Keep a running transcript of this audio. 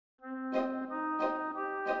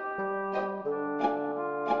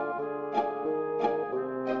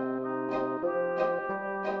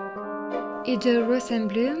Ido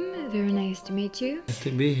Rosenblum, very nice to meet you. Nice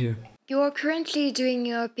to be here. You are currently doing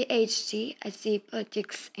your PhD at the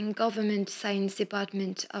Politics and Government Science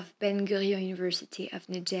Department of Ben Gourion University of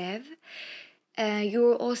Néguev. You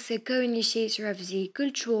are also co-initiator of the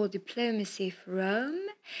Cultural Diplomacy Forum,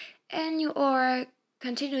 and you are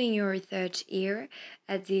continuing your research here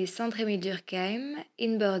at the Centre Émile Durkheim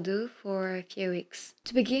in Bordeaux for a few weeks.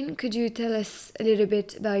 To begin, could you tell us a little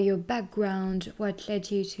bit about your background, what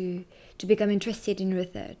led you to become interested in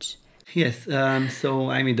research? Yes,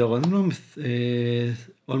 so I'm Ido Rosenblum,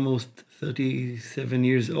 almost 37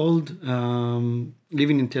 years old,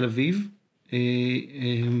 living in Tel Aviv,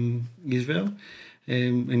 Israel,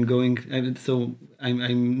 and going. So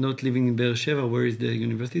I'm not living in Beersheba, where is the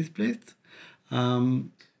university is placed.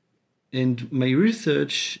 And my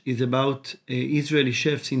research is about Israeli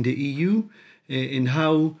chefs in the EU and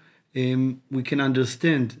how we can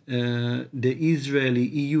understand the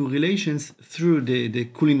Israeli-EU relations through the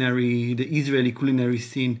Israeli culinary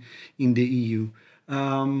scene in the EU.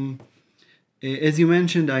 As you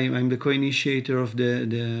mentioned, I'm the co-initiator of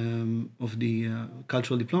the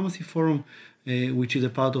Cultural Diplomacy Forum, which is a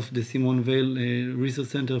part of the Simone Weil Research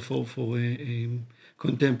Center for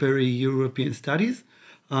Contemporary European Studies.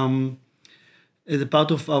 As a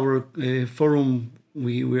part of our forum,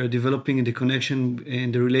 we are developing the connection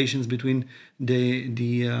and the relations between the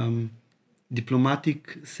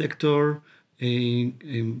diplomatic sector,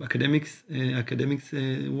 academics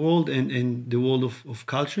world, and the world of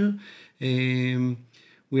culture.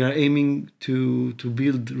 We are aiming to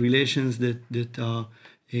build relations that are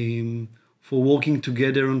for working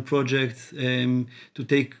together on projects, to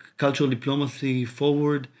take cultural diplomacy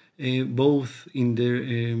forward, both in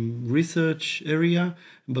the research area,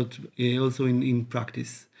 but also in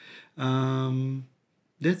practice.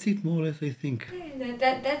 That's it, more or less, I think.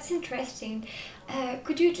 That's interesting.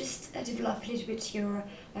 Could you just develop a little bit your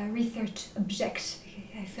research object?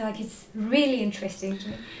 I feel like it's really interesting to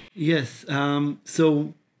me. Yes. After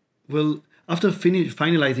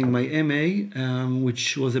finalizing my MA,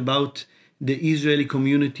 which was about the Israeli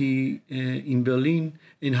community in Berlin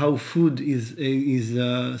and how food is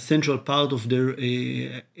a central part of their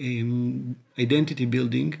identity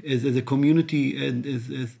building as a community and as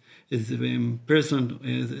a person,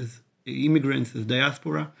 as immigrants, as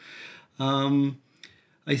diaspora. I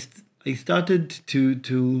started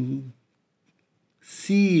to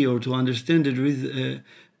see or to understand that there is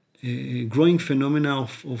a growing phenomena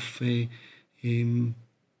of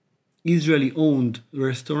Israeli-owned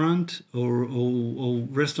restaurant or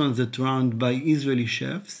restaurants that are run by Israeli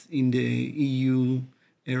chefs in the EU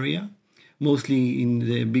area, mostly in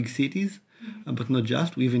the big cities, but not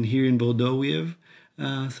just. Even here in Bordeaux, we have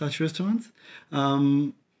such restaurants.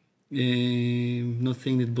 Not saying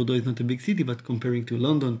that Bordeaux is not a big city, but comparing to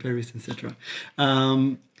London, Paris, etc.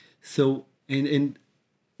 So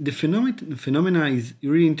the phenomena is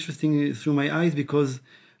really interesting through my eyes because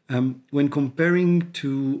when comparing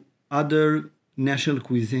to other national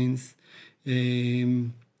cuisines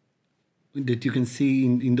that you can see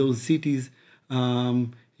in those cities,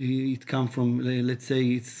 it comes from, let's say,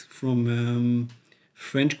 it's from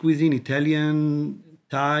French cuisine, Italian,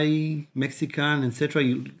 Thai, Mexican, etc.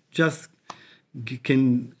 You just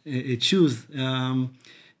can choose.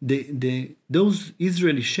 Those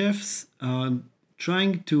Israeli chefs are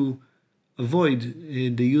trying to avoid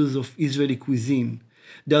the use of Israeli cuisine.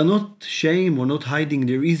 They are not shame or not hiding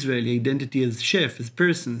their Israeli identity as chefs, as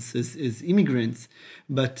persons, as immigrants.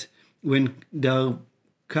 But when they are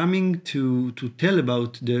coming to tell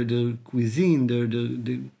about their cuisine,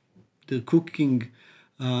 their cooking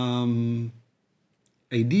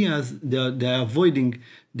ideas, they are avoiding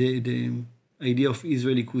the idea of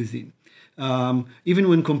Israeli cuisine. Even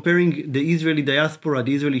when comparing the Israeli diaspora,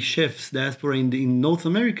 the Israeli chefs diaspora in North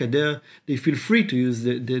America, they feel free to use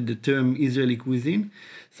the term Israeli cuisine.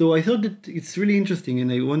 So I thought that it's really interesting, and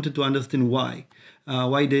I wanted to understand why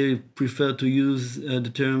they prefer to use the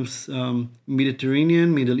terms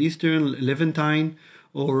Mediterranean, Middle Eastern, Levantine,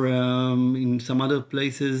 or in some other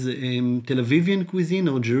places, Tel Avivian cuisine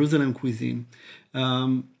or Jerusalem cuisine.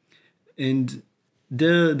 And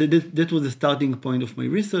that was the starting point of my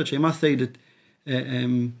research. I must say that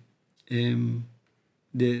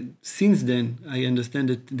since then, I understand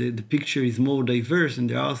that the picture is more diverse, and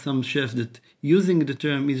there are some chefs that using the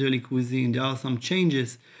term Israeli cuisine. There are some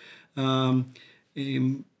changes, but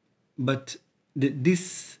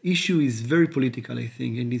this issue is very political, I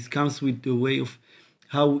think, and this comes with the way of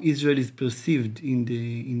how Israel is perceived in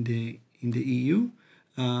the EU.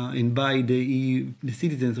 And by the EU, the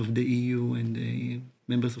citizens of the EU and the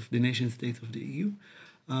members of the nation states of the EU.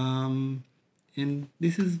 And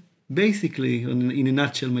this is basically, in a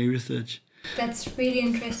nutshell, my research. That's really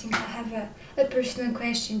interesting. I have a personal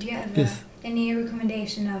question. Do you have Yes. any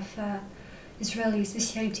recommendation of Israeli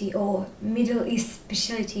specialty or Middle East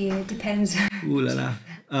specialty? It depends. Ooh la la.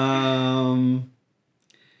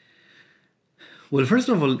 Well, first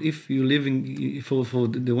of all, if you live for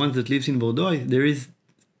the ones that lives in Bordeaux, there is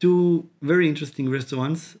two very interesting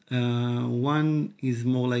restaurants. One is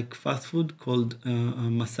more like fast food called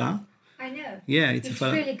Masa. I know. Yeah, it's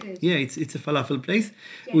really good. Yeah, it's a falafel place,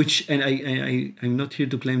 Yes. which, and I'm not here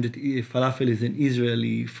to claim that falafel is an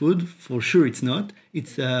Israeli food. For sure, it's not.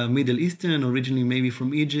 It's Middle Eastern, originally maybe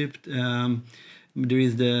from Egypt. There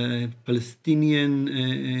is the Palestinian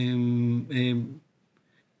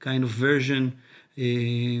kind of version,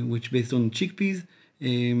 which based on chickpeas.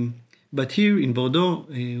 But here in Bordeaux,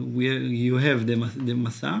 where you have the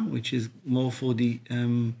Masa, which is more for the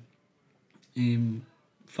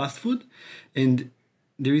fast food, and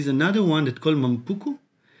there is another one that called Mampuku,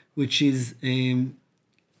 which is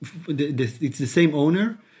it's the same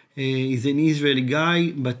owner. He's an Israeli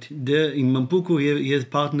guy, but in Mampuku he has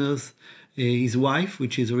partners. His wife,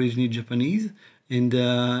 which is originally Japanese, and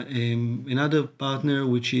another partner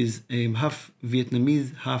which is half Vietnamese,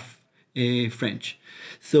 half French.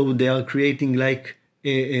 So they are creating like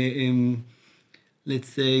let's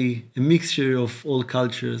say a mixture of all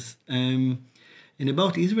cultures. And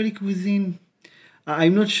about Israeli cuisine,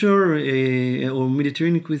 I'm not sure, or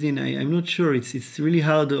Mediterranean cuisine, I'm not sure. It's really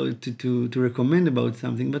hard to recommend about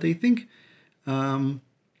something, but I think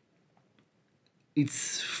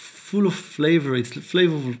it's full of flavor. It's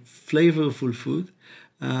flavorful food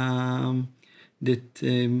that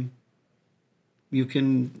you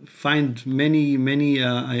can find many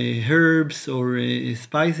herbs or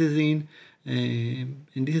spices in,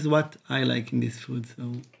 and this is what I like in this food.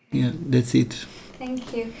 So yeah, that's it.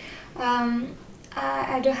 Thank you.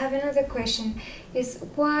 I do have another question. Is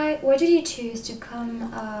why did you choose to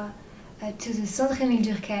come to the Centre Émile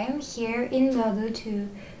Durkheim here in Bordeaux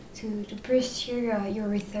to pursue your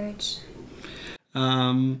research?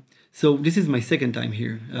 So this is my second time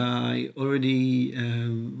here. I already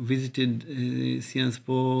visited Sciences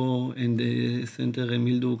Po and the Centre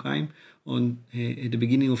Émile Durkheim at the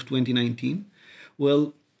beginning of 2019.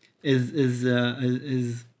 Well, as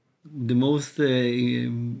the most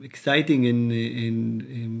exciting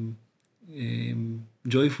and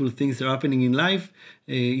joyful things are happening in life,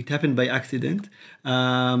 it happened by accident.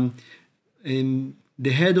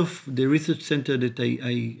 The head of the research center that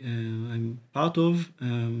I'm part of,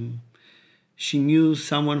 she knew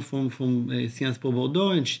someone from Sciences Po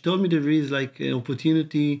Bordeaux, and she told me there is like an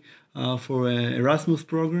opportunity for an Erasmus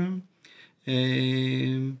program,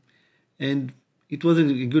 and it was a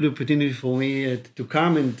good opportunity for me to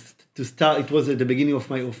come and to start. It was at the beginning of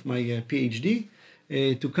my PhD,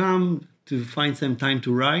 to come to find some time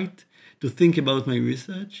to write, to think about my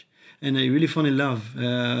research. And I really fell in love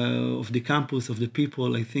of the campus, of the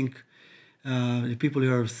people. I think the people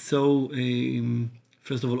here are so,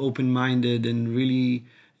 first of all, open-minded and really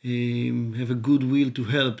have a good will to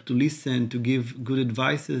help, to listen, to give good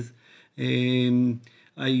advices. I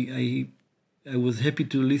was happy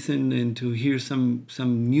to listen and to hear some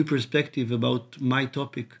new perspective about my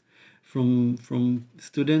topic from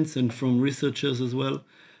students and from researchers as well.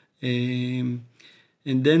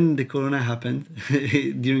 And then the corona happened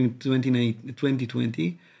during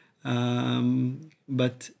 2020.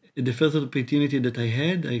 But the first opportunity that I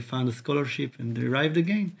had, I found a scholarship and arrived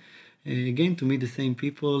again to meet the same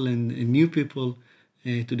people and new people,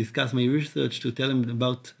 to discuss my research, to tell them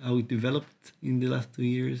about how it developed in the last 2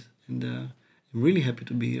 years. And I'm really happy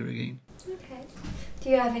to be here again. Okay. Do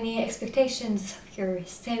you have any expectations of your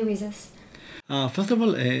stay with us? First of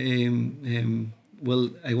all,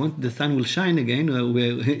 well, I want the sun will shine again.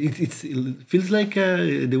 It feels like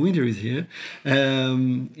the winter is here,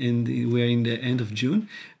 and we're in the end of June.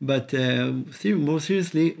 But more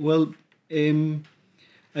seriously, well,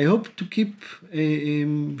 I hope to keep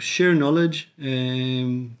share knowledge,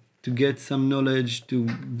 to get some knowledge, to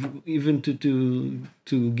even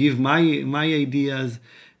to give my ideas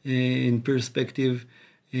and perspective.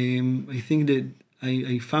 I think that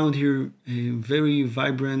I found here a very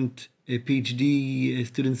vibrant PhD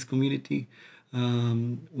students community.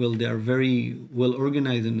 Well, they are very well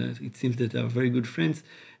organized, and it seems that they are very good friends,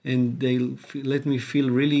 and they let me feel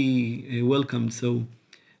really welcome. So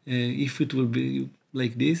if it will be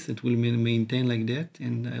like this, it will maintain like that,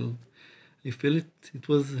 and I feel it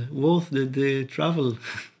was worth the travel.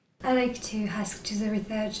 I like to ask to the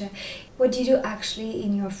researcher, what do you do actually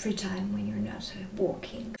in your free time when you're not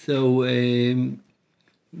working? So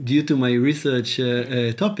due to my research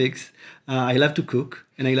topics, I love to cook,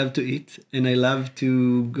 and I love to eat, and I love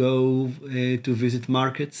to go to visit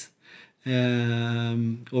markets,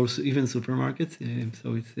 or even supermarkets.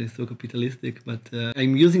 So it's so capitalistic, but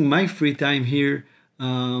I'm using my free time here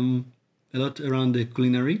a lot around the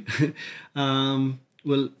culinary.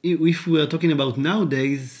 Well, if we are talking about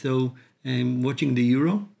nowadays, so I'm watching the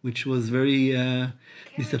Euro, which was very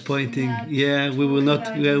disappointing. Yeah, we will not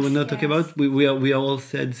talk about. We are all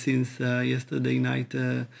sad since yesterday night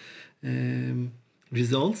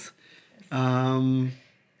results. I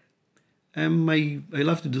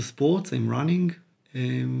love to do sports. I'm running,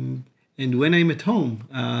 and when I'm at home,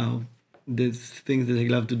 the things that I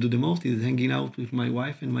love to do the most is hanging out with my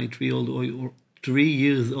wife and my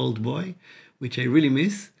 3-year-old boy, which I really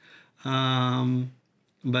miss.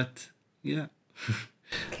 But yeah.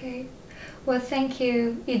 Okay. Well, thank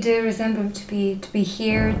you, Ido Rosenblum, to be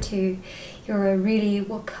here. You're really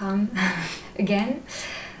welcome again.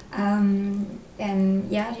 And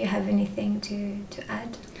yeah, do you have anything to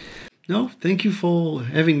add? No, thank you for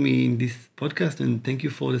having me in this podcast, and thank you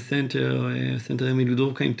for the Centre Émile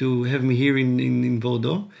Durkheim to have me here in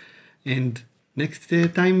Bordeaux. And next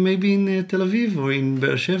time, maybe in Tel Aviv or in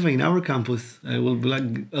Be'er Sheva, in our campus, I will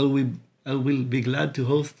be glad to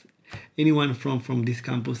host anyone from this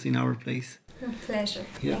campus in our place. A pleasure.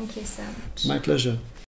 Yeah. Thank you so much. My pleasure.